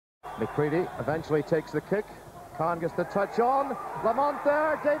McCready eventually takes the kick. Khan gets the touch on. Lamont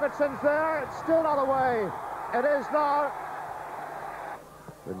there, Davidson's there. It's still not away. It is now.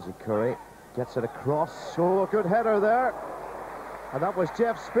 Lindsay Curry gets it across. Oh, a good header there. And that was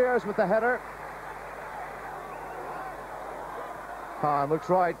Jeff Spears with the header. Khan looks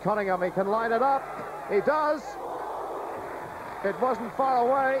right. Cunningham, he can line it up. He does. It wasn't far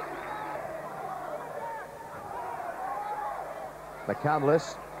away.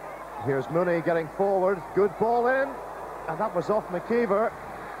 McCandless. Here's Mooney getting forward. Good ball in. And that was off McKeever.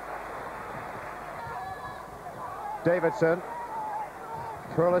 Davidson.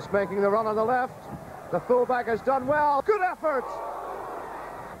 Curlis making the run on the left. The fullback has done well. Good effort.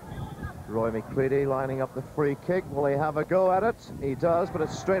 Roy McCready lining up the free kick. Will he have a go at it? He does, but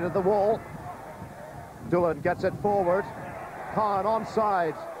it's straight at the wall. Doolan gets it forward. Khan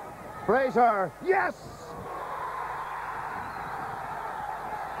onside. Fraser. Yes!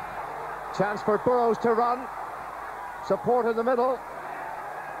 Chance for Burrows to run. Support in the middle.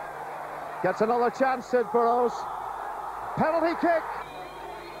 Gets another chance, Sid Burrows. Penalty kick.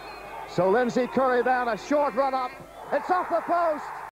 So Lindsay Curry then, a short run up. It's off the post.